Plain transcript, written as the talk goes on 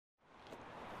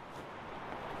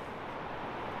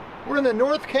We're in the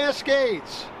North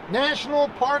Cascades National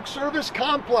Park Service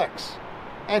Complex.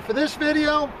 And for this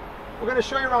video, we're going to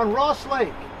show you around Ross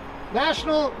Lake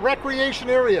National Recreation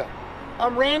Area.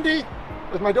 I'm Randy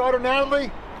with my daughter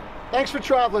Natalie. Thanks for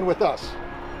traveling with us.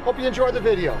 Hope you enjoyed the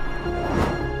video.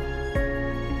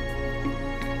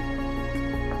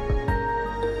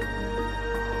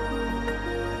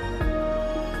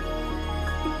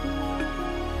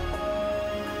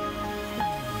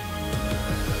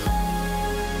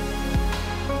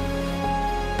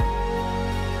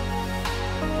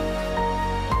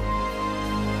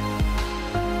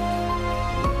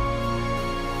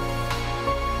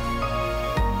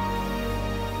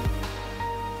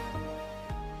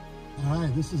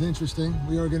 This is interesting.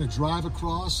 We are going to drive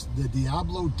across the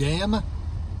Diablo Dam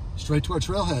straight to our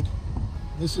trailhead.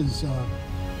 This is a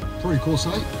pretty cool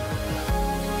sight.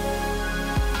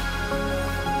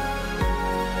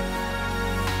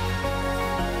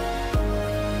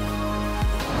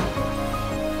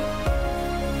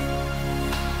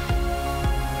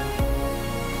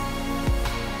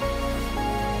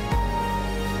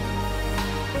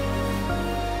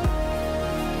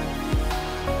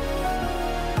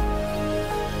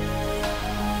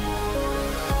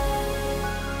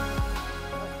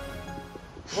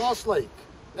 Ross Lake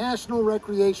National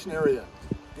Recreation Area,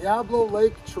 Diablo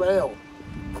Lake Trail,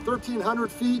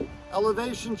 1,300 feet,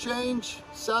 elevation change,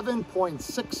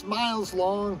 7.6 miles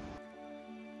long.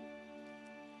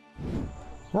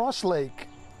 Ross Lake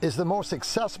is the most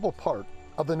accessible part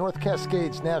of the North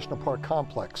Cascades National Park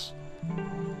Complex.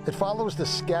 It follows the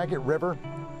Skagit River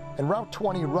and Route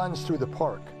 20 runs through the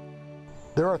park.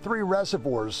 There are 3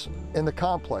 reservoirs in the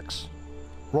complex: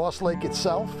 Ross Lake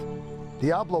itself,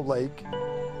 Diablo Lake,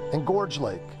 and Gorge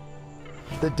Lake.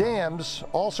 The dams,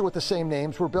 also with the same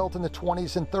names, were built in the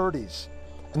 20s and 30s,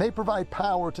 and they provide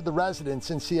power to the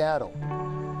residents in Seattle.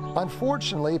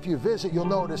 Unfortunately, if you visit, you'll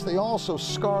notice they also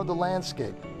scar the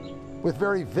landscape with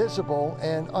very visible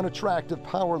and unattractive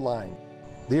power line.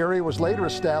 The area was later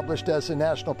established as a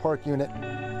national park unit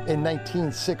in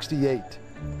 1968.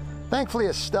 Thankfully,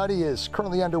 a study is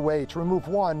currently underway to remove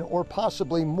one or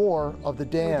possibly more of the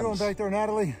dams. What are you doing back there,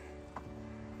 Natalie?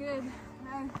 Good.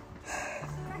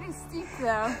 Pretty steep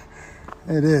though.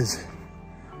 It is.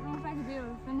 I don't know if I could be able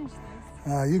to finish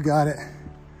this. You got it.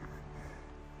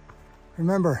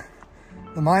 Remember,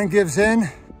 the mind gives in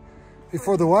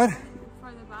before the what?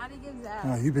 Before the body gives out.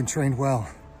 Oh, you've been trained well.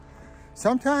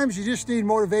 Sometimes you just need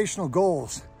motivational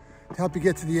goals to help you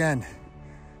get to the end.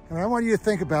 And what I want you to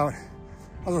think about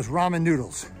are those ramen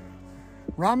noodles.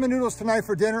 Ramen noodles tonight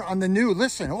for dinner on the new,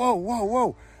 listen, whoa, whoa,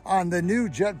 whoa, on the new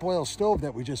jet boil stove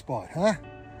that we just bought, huh?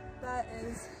 That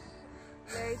is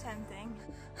very tempting.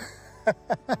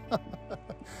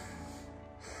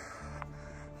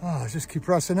 Oh, just keep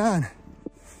pressing on.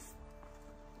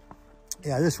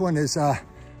 Yeah, this one is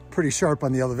pretty sharp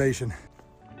on the elevation.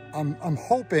 I'm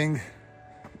hoping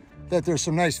that there's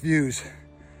some nice views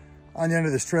on the end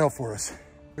of this trail for us.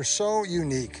 They're so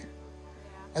unique.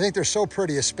 Yeah. I think they're so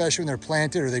pretty, especially when they're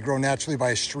planted or they grow naturally by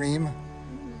a stream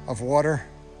of water.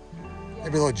 Yeah.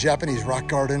 Maybe a little Japanese rock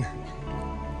garden.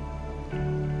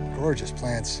 Gorgeous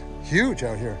plants, huge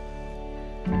out here.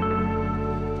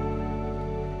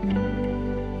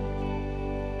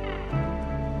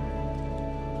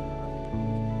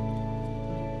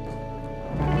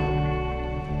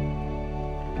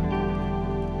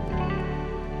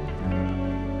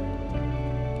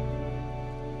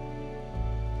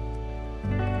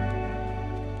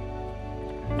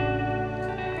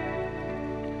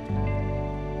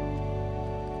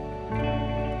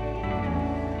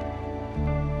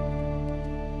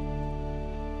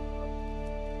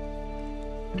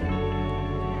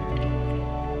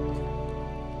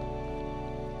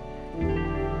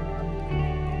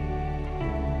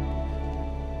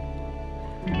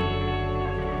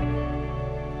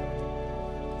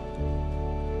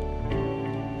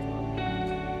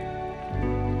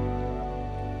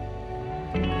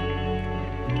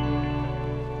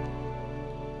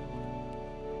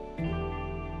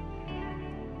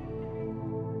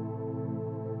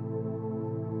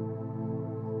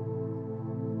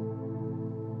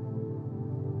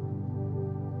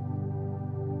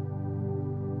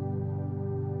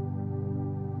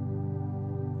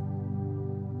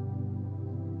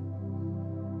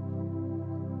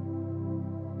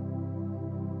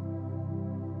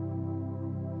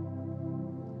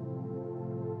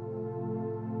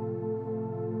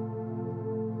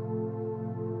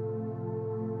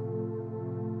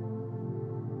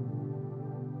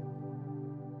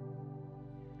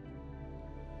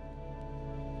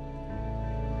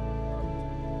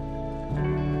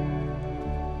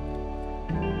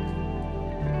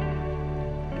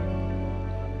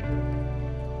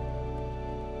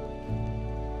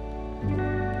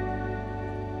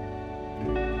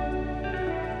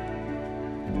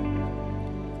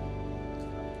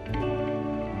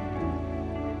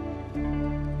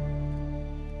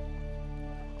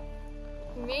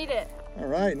 made it. All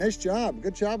right, nice job.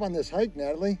 Good job on this hike,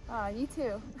 Natalie. Oh, you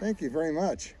too. Thank you very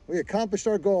much. We accomplished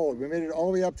our goal. We made it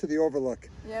all the way up to the Overlook.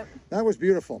 Yep. That was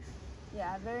beautiful.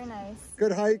 Yeah, very nice.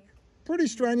 Good hike. Pretty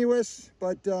strenuous,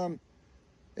 but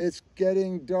it's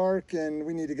getting dark and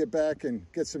we need to get back and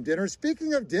get some dinner.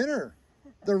 Speaking of dinner,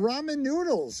 the ramen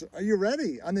noodles. Are you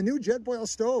ready? On the new Jetboil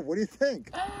stove. What do you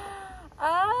think?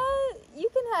 You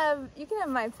can have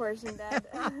my portion, Dad.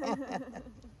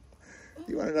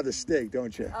 You want another steak,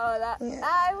 don't you? Oh,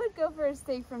 I would go for a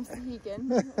steak from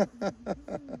Sahican.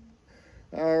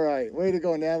 All right, way to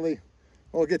go, Natalie.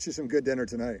 We'll get you some good dinner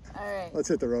tonight. All right. Let's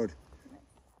hit the road.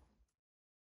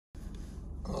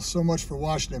 Well, so much for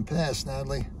Washington Pass,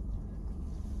 Natalie.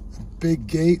 A big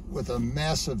gate with a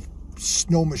massive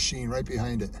snow machine right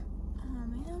behind it. Oh,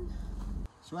 man.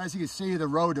 So as you can see, the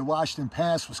road to Washington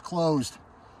Pass was closed,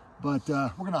 but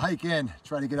we're gonna hike in,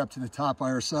 try to get up to the top by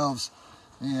ourselves.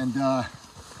 And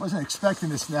wasn't expecting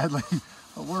this, Natalie,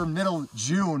 but we're middle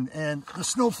June and the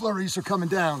snow flurries are coming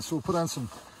down. So we'll put on some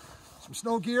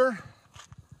snow gear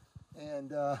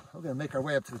and we're gonna make our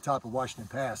way up to the top of Washington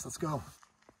Pass. Let's go.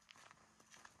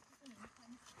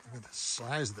 Look at the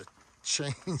size of the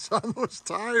chains on those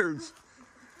tires.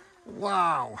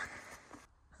 Wow.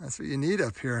 That's what you need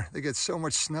up here. They get so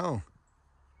much snow.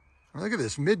 Look at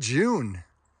this, mid-June.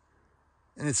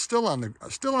 And it's still on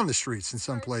the streets in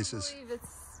some places. I believe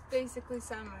it's basically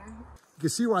summer. You can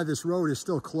see why this road is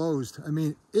still closed. I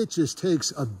mean, it just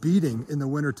takes a beating in the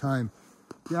wintertime.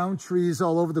 Down trees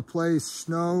all over the place,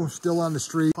 snow still on the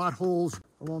street, potholes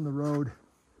along the road.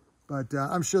 But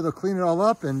I'm sure they'll clean it all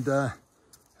up and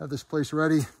have this place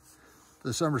ready for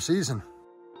the summer season.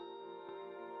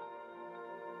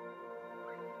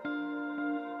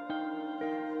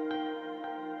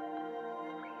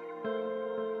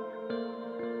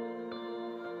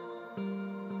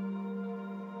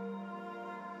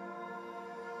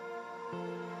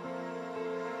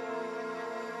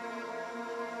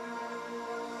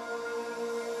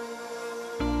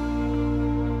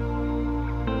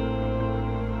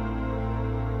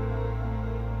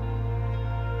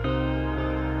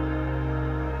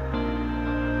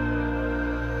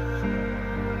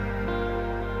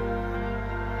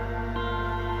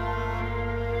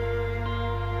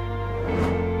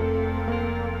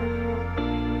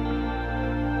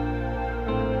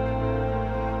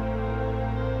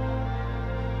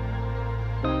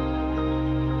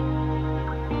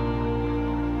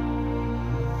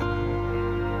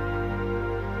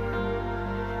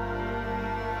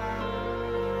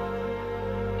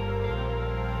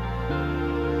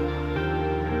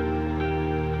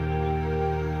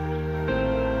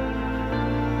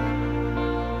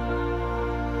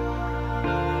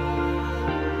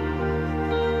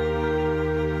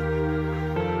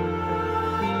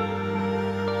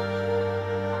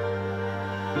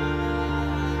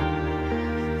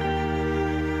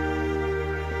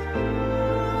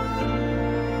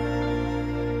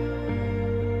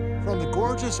 From the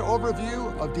gorgeous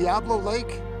overview of Diablo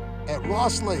Lake at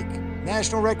Ross Lake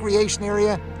National Recreation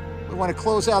Area, we want to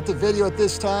close out the video at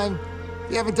this time.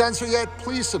 If you haven't done so yet,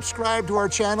 please subscribe to our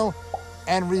channel.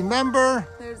 And remember,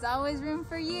 there's always room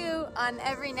for you on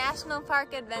every national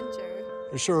park adventure.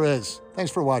 there sure is.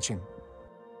 Thanks for watching.